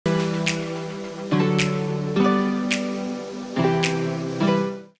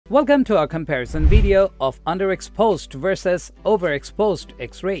Welcome to our comparison video of underexposed versus overexposed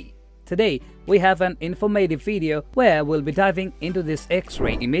X-ray. Today, we have an informative video where we'll be diving into this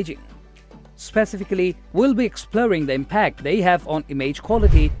X-ray imaging. Specifically, we'll be exploring the impact they have on image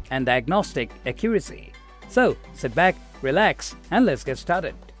quality and diagnostic accuracy. So, sit back, relax, and let's get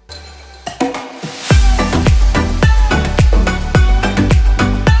started.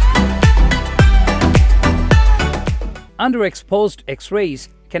 Underexposed X-rays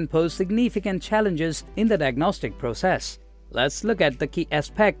can pose significant challenges in the diagnostic process. Let's look at the key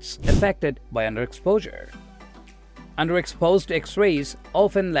aspects affected by underexposure. Underexposed X-rays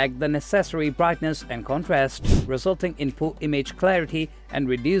often lack the necessary brightness and contrast, resulting in poor image clarity and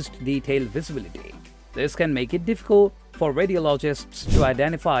reduced detail visibility. This can make it difficult for radiologists to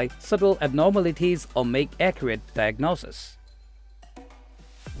identify subtle abnormalities or make accurate diagnosis.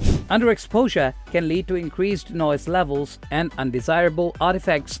 Underexposure can lead to increased noise levels and undesirable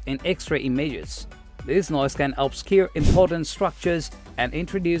artifacts in X-ray images. This noise can obscure important structures and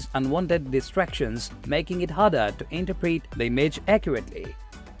introduce unwanted distractions, making it harder to interpret the image accurately.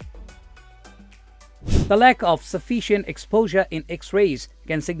 The lack of sufficient exposure in X-rays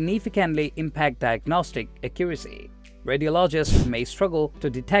can significantly impact diagnostic accuracy. Radiologists may struggle to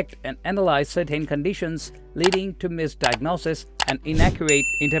detect and analyze certain conditions, leading to misdiagnosis and inaccurate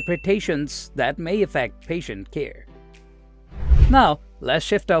interpretations that may affect patient care. Now, let's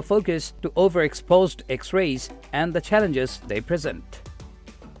shift our focus to overexposed X-rays and the challenges they present.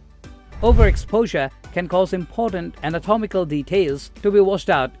 Overexposure can cause important anatomical details to be washed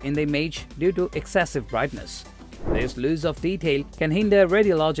out in the image due to excessive brightness. This loss of detail can hinder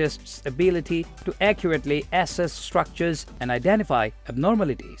radiologists' ability to accurately assess structures and identify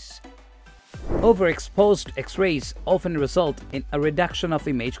abnormalities. Overexposed X-rays often result in a reduction of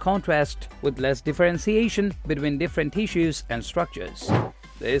image contrast with less differentiation between different tissues and structures.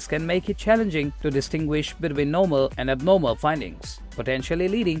 This can make it challenging to distinguish between normal and abnormal findings, potentially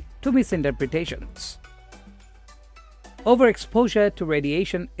leading to misinterpretations. Overexposure to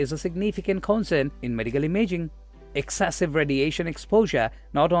radiation is a significant concern in medical imaging. Excessive radiation exposure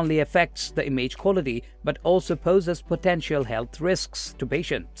not only affects the image quality but also poses potential health risks to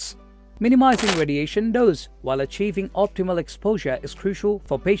patients. Minimizing radiation dose while achieving optimal exposure is crucial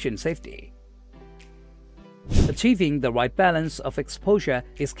for patient safety. Achieving the right balance of exposure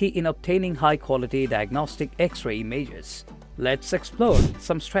is key in obtaining high-quality diagnostic X-ray images. Let's explore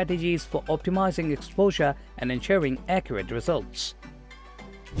some strategies for optimizing exposure and ensuring accurate results.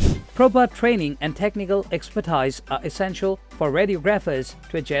 Proper training and technical expertise are essential for radiographers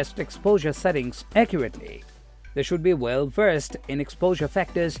to adjust exposure settings accurately. They should be well versed in exposure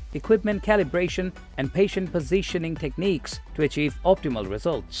factors, equipment calibration, and patient positioning techniques to achieve optimal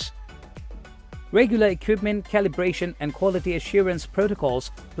results. Regular equipment calibration and quality assurance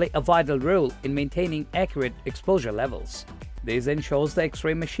protocols play a vital role in maintaining accurate exposure levels. This ensures the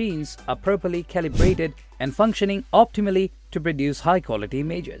X-ray machines are properly calibrated and functioning optimally to produce high-quality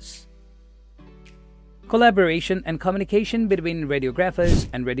images. Collaboration and communication between radiographers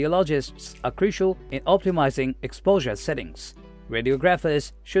and radiologists are crucial in optimizing exposure settings.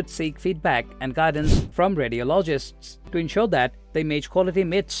 Radiographers should seek feedback and guidance from radiologists to ensure that the image quality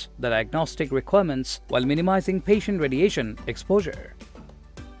meets the diagnostic requirements while minimizing patient radiation exposure.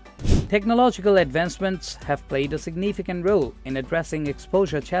 Technological advancements have played a significant role in addressing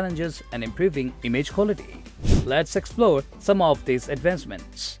exposure challenges and improving image quality. Let's explore some of these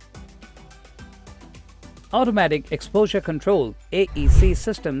advancements. Automatic exposure control (AEC)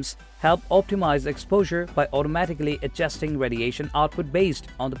 systems help optimize exposure by automatically adjusting radiation output based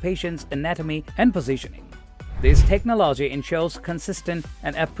on the patient's anatomy and positioning. This technology ensures consistent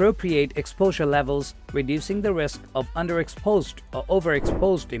and appropriate exposure levels, reducing the risk of underexposed or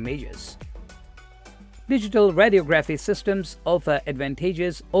overexposed images. Digital radiography systems offer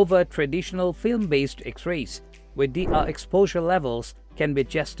advantages over traditional film-based X-rays, where DR exposure levels can be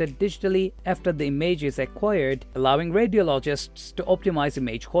adjusted digitally after the image is acquired, allowing radiologists to optimize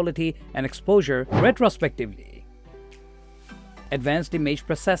image quality and exposure retrospectively. Advanced image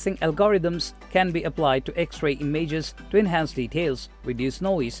processing algorithms can be applied to X-ray images to enhance details, reduce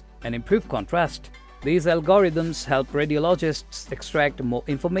noise, and improve contrast. These algorithms help radiologists extract more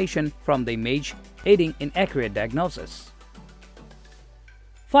information from the image, aiding in accurate diagnosis.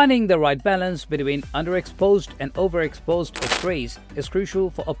 Finding the right balance between underexposed and overexposed X-rays is crucial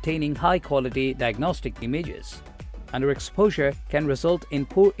for obtaining high-quality diagnostic images. Underexposure can result in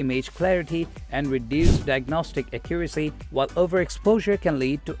poor image clarity and reduced diagnostic accuracy, while overexposure can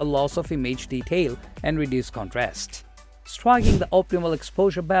lead to a loss of image detail and reduced contrast. striking the optimal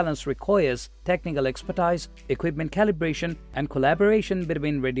exposure balance requires technical expertise, equipment calibration, and collaboration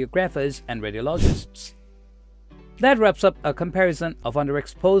between radiographers and radiologists. That wraps up a comparison of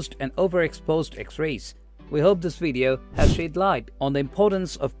underexposed and overexposed X-rays. We hope this video has shed light on the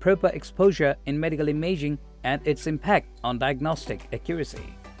importance of proper exposure in medical imaging and its impact on diagnostic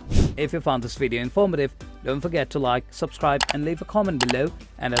accuracy. If you found this video informative, don't forget to like, subscribe, and leave a comment below.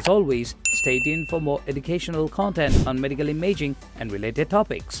 And as always, stay tuned for more educational content on medical imaging and related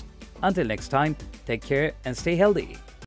topics. Until next time, take care and stay healthy.